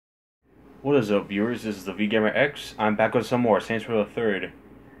What is up, viewers? This is the VGamer X. I'm back with some more Saints Row the Third.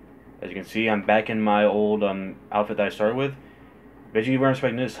 As you can see, I'm back in my old outfit that I started with. Bet you weren't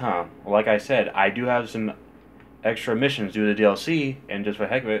expecting this, huh? Well, like I said, I do have some extra missions due to the DLC, and just for the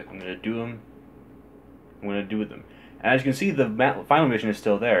heck of it, I'm gonna do them. I'm gonna do them. And as you can see, the final mission is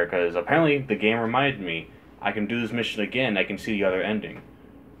still there because apparently the game reminded me I can do this mission again. I can see the other ending,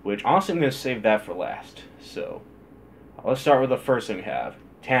 which honestly I'm gonna save that for last. So let's start with the first thing we have.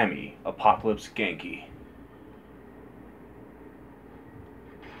 Tammy, Apocalypse Genki.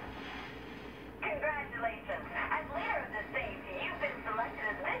 Congratulations! As leader of the stage, you've been selected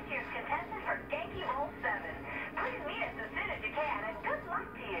as this year's contestant for Genki Bowl 7. Please meet us as soon as you can, and good luck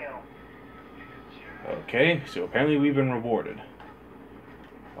to you! Okay, so apparently we've been rewarded.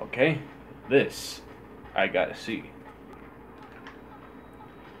 Okay, this I gotta see.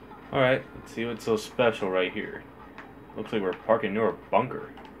 Alright, let's see what's so special right here. Looks like we're parking near a bunker.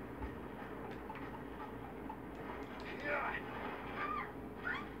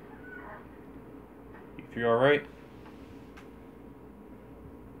 You three alright?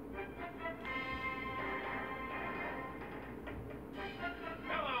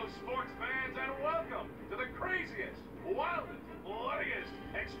 Hello, sports fans, and welcome to the craziest, wildest, bloodiest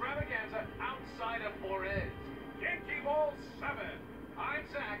extravaganza outside of Flores. Genki Bowl 7. I'm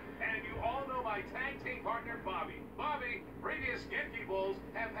Zach, and you all know my tag team partner, Bobby. Bobby, previous Genki Bowls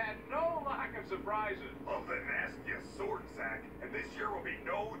have had no lack of surprises. Of the nastiest sort, Zach, and this year will be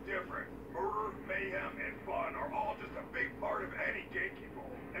no different. Murder, mayhem, and fun are all just a big part of any Genki Bowl.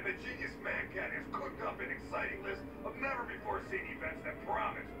 And the genius Mancat has cooked up an exciting list of never-before-seen events that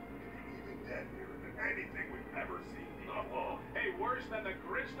promise to be even deadlier than anything we've ever seen. Oh, hey, worse than the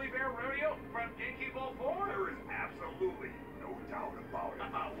Grizzly Bear Rodeo from Genki Bowl 4? There is absolutely no doubt about it.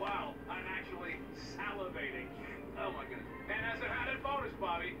 Wow, I'm actually salivating. Oh my goodness. And as an added bonus,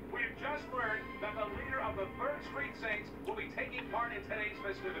 Bobby, we've just learned that the leader of the 3rd Street Saints will be taking part in today's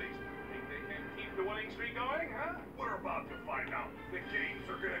festivities. Think they can keep the winning streak going, huh? We're about to find out. The games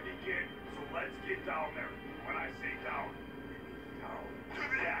are gonna begin, so let's get down there. When I say down, down to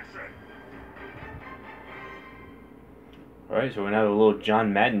the action. Alright, so we're gonna have a little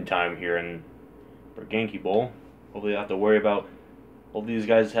John Madden time here in for Genki Bowl. Hopefully, I don't have to worry about. All these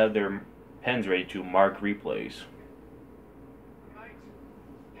guys have their pens ready to mark replays.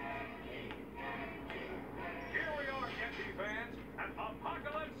 Here we are, Genki fans, at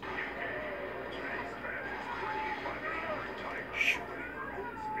Apocalypse Today's match is created by the Angry Tiger, putting her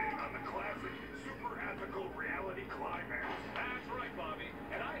own spin on the classic, super ethical reality climax. That's right, Bobby.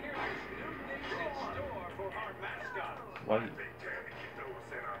 And I hear there's new things in store for our mascot. Why? I think Tammy can fill us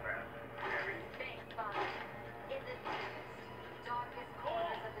in on that. Tammy? Thanks, Bobby. In the deepest, darkest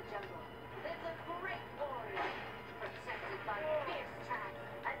corners of the jungle, lives a great warrior, protected by fierce tracks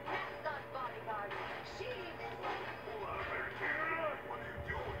and mascot bodyguards. She is Hold on a minute, Tammy. What are you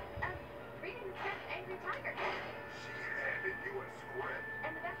doing? reading the script Angry Tiger. She's handing you a script.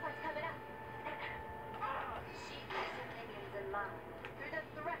 And the best part's coming up. She keeps her minions in line through the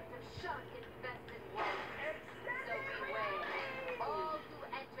threat of shark-infested wolves. So beware, all who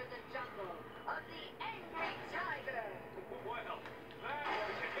enter the jungle of the Angry Tiger. Well, that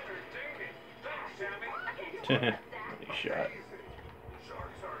was entertaining. Thanks, Sammy. Nice shot.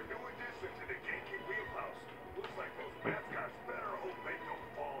 Sharks are a new addition to the Genki wheelhouse. Looks like those mascots better hope they don't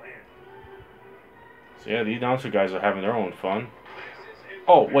fall in. So yeah, these announcer guys are having their own fun.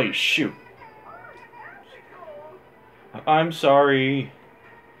 Oh wait, shoot! I'm sorry.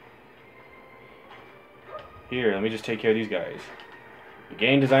 Here, let me just take care of these guys. The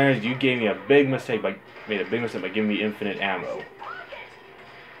game designers, you gave me a big mistake by giving me infinite ammo.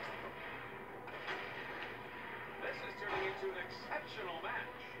 This is turning into an exceptional match.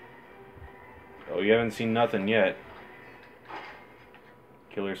 Oh, you haven't seen nothing yet.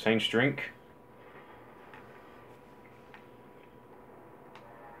 Killer Saints drink.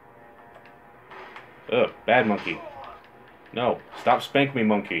 Ugh, bad monkey. No, stop spank me,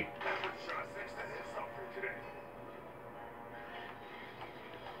 monkey. Every shot seems to hit something today.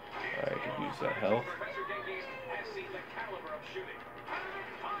 Alright, I could use that health. Professor Genki has seen the caliber of shooting.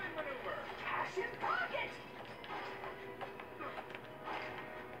 Time maneuver. Cash in pocket!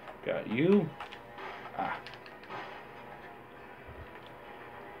 Got you. Ah.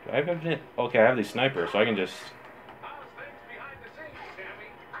 Do I have infinite? Okay, I have the sniper, so I can just. How's things behind the scenes, Sammy?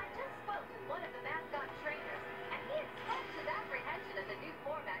 I just spoke with one of the mascot trainers, and he expressed his apprehension of the new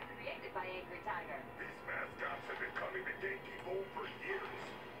format created by Angry Tiger. These mascots have been coming to Genki Bowl for years.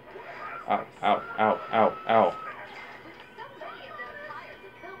 What has Ow, ow, ow, ow, ow. With so many of those hires to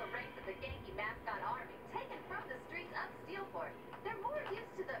fill the ranks of the Genki mascot army taken from the streets of Steelport, they're more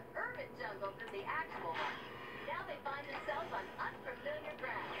used to the urban jungle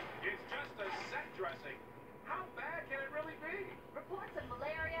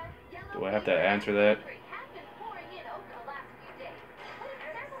I have to answer that? Have been pouring in over the last few days, putting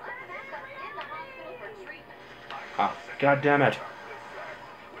several other mascots in the hospital for treatment. Ah, god damn it.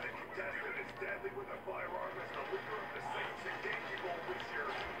 When a contestant is deadly with a firearm as the leader of the Saints and Genki Bowl this year,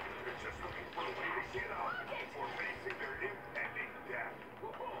 they're just looking for a way to get out before facing their impending death.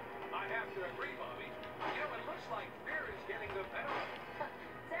 I have to agree, Bobby. You know, it looks like fear is getting the better of it.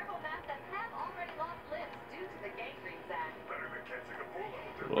 Several mascots have already lost limbs due to the gangrene, Zach. Better than catching a bullet.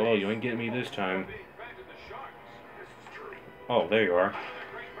 Whoa, you ain't getting me this time. Being fed to the sharks. This is true. Oh, there you are. Another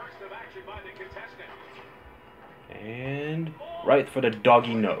great burst of action by the contestant. And right for the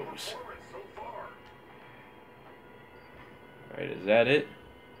doggy nose. Performance so far. Alright, is that it?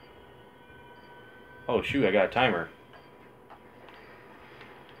 Oh shoot, I got a timer.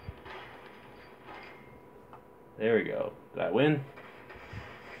 There we go. Did I win?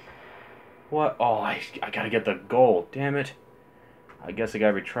 What? Oh, I gotta get the goal. Damn it. I guess I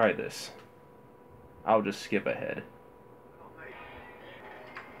gotta retry this. I'll just skip ahead.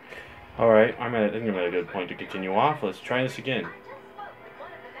 Alright, I think I'm at a good point to continue off. Let's try this again.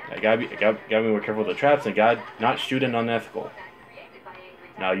 I gotta be more careful with the traps and gotta not shoot an unethical.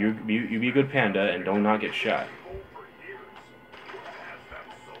 Now you be a good panda and don't not get shot. Goal for years. What has them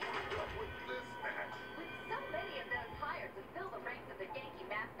so worked up with this match? With so many of those hired to fill the ranks of the Genki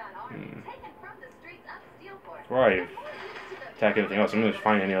mascot army, taken from the streets of Steelport. Before I attack anything else, I'm gonna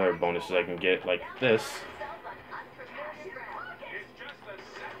find any other bonuses I can get, like this. It's just a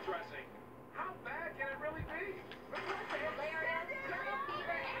set dressing. How bad can it really be? Reports of malaria, yellow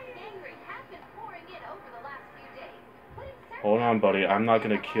fever, and gangrene have been pouring in over the last few days, putting several Hold on, buddy. I'm not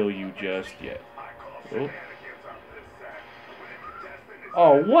gonna kill you just yet. I call Oh. shenanigans on this set. When a contestant is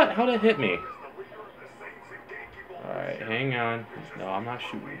Oh, what? How'd it hit me? as the leader of the Saints and Genki Bowl Alright, hang on. No, I'm not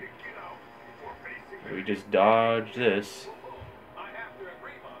shooting. to get out before facing their We just dodge this. I have to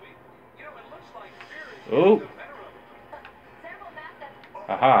agree, Bobby. You know, it looks like fear is Oh. getting the better of it. several mascots.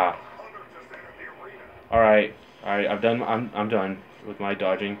 Haha. Hunter just entered the arena. Alright. Alright, I'm done with my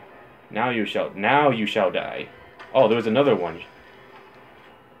dodging. Now you shall die. Oh, there was another one.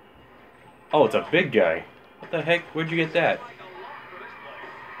 Oh, it's a big guy. What the heck? Where'd you get that? Like a lot for this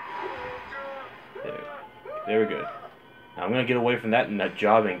place. There. Very good. Now I'm gonna get away from that nut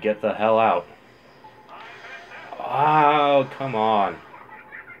job and get the hell out. Oh, come on.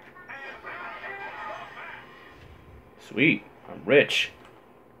 Sweet. I'm rich.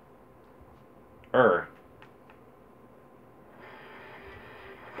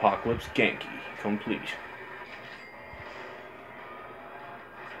 Apocalypse Genki complete.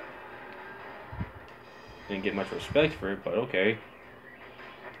 Didn't get much respect for it, but okay.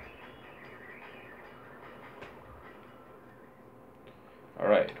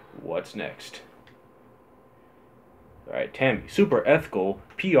 Alright, what's next? Alright, Tammy. Super ethical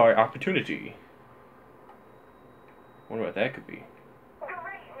PR opportunity. Wonder what that could be.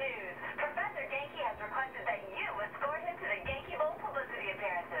 Great news! Professor Genki has requested that you escort him to the Genki Bowl publicity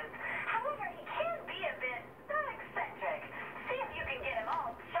appearances. However, he can be a bit eccentric. See if you can get him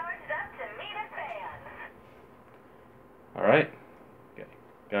all charged up to meet his fans. Alright.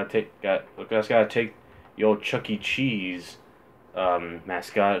 Gotta take the old Chuck E. Cheese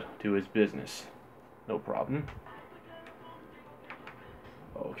mascot to his business. No problem.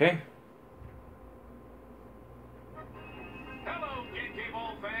 Okay. Hello, Genki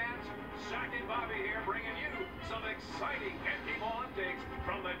Bowl fans. Zach and Bobby here bringing you some exciting Genki Bowl updates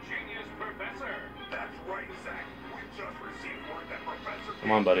from the Genius Professor. That's right, Zach. We just received word that Professor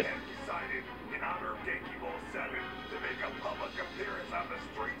Come on, buddy. has decided, in honor of Genki Bowl 7, to make a public appearance on the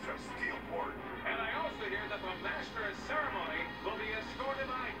streets of Steelport. And I also hear that the Master of Ceremony will be escorted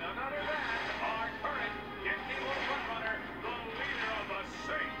by none other than our current Genki Bowl frontrunner, the leader of the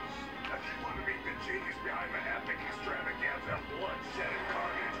Saints. If you want to meet the genius behind the epic extravaganza, bloodshed and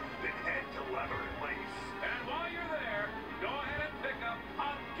carnage, then head to Leather and Lace. And while you're there, go ahead and pick up a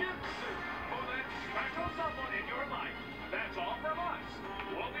gift suit for that special someone in your life. That's all from us.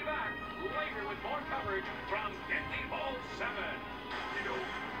 We'll be back later with more coverage from Genki Bowl 7. You know,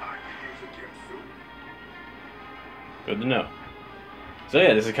 I could use a gift suit. Good to know. So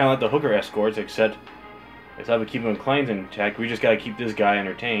yeah, this is kind of like the hooker escorts, except instead of keeping clients in check, we just gotta keep this guy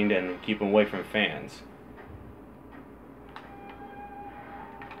entertained and keep him away from fans.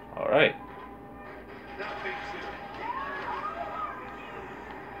 Alright. Nothing soon.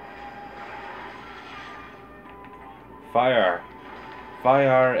 Fire.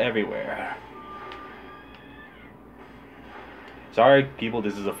 Fire everywhere. Sorry, people,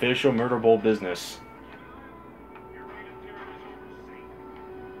 this is official Murder Bowl business.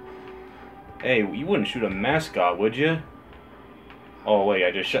 Hey, you wouldn't shoot a mascot, would you? Oh, wait,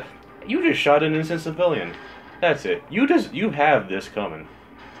 I just shot... You just shot an innocent civilian. That's it. You have this coming.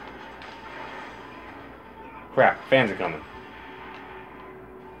 Crap, fans are coming.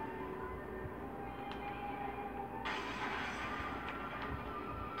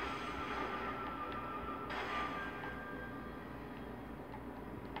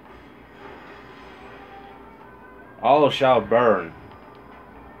 All shall burn.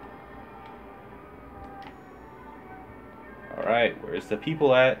 Alright, where's the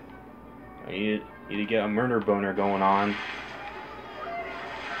people at? I need to get a murder boner going on.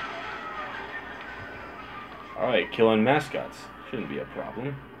 Alright, killing mascots. Shouldn't be a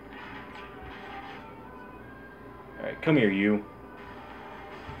problem. Alright, come here, you.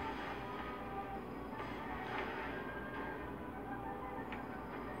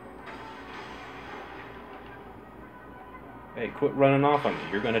 Hey, quit running off on me.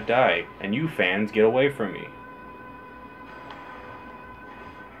 You're gonna die. And you fans, get away from me.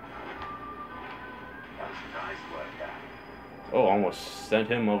 Oh, almost sent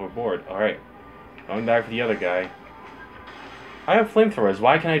him overboard. Alright. Going back for the other guy. I have flamethrowers.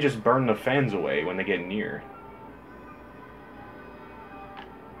 Why can't I just burn the fans away when they get near?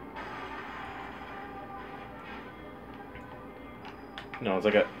 No, it's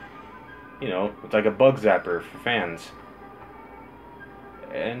like a... You know, it's like a bug zapper for fans.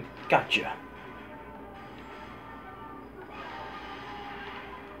 And gotcha.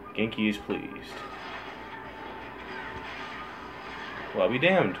 Genki is pleased. Well, I'll be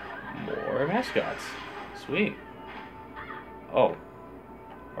damned. More mascots. Sweet. Oh.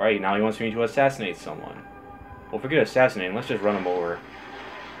 Alright, now he wants me to assassinate someone. Well, forget assassinating. Let's just run him over.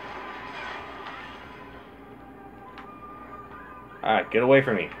 Alright, get away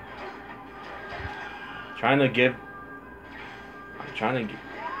from me. I'm trying to give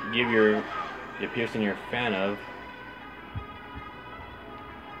the person you're a fan of.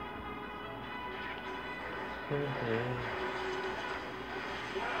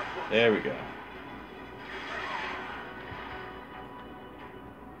 There we go.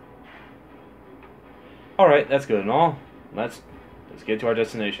 Alright, that's good and all. Let's get to our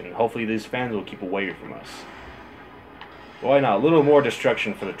destination. Hopefully these fans will keep away from us. Why not? A little more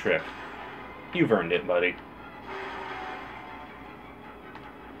destruction for the trip. You've earned it, buddy.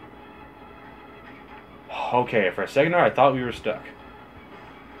 Okay, for a second there, I thought we were stuck.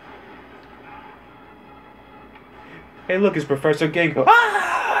 Hey, look, it's Professor Genki.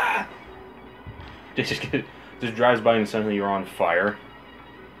 Ah! Just drives by and suddenly you're on fire.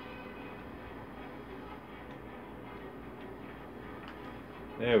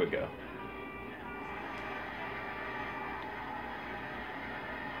 There we go.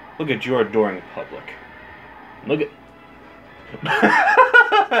 Look at your adoring public. Look at...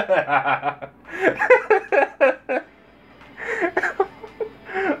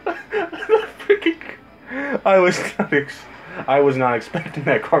 I was not expecting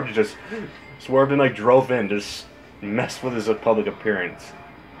that car to just swerve and like drove in, just mess with his public appearance.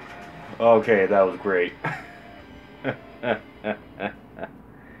 Okay, that was great.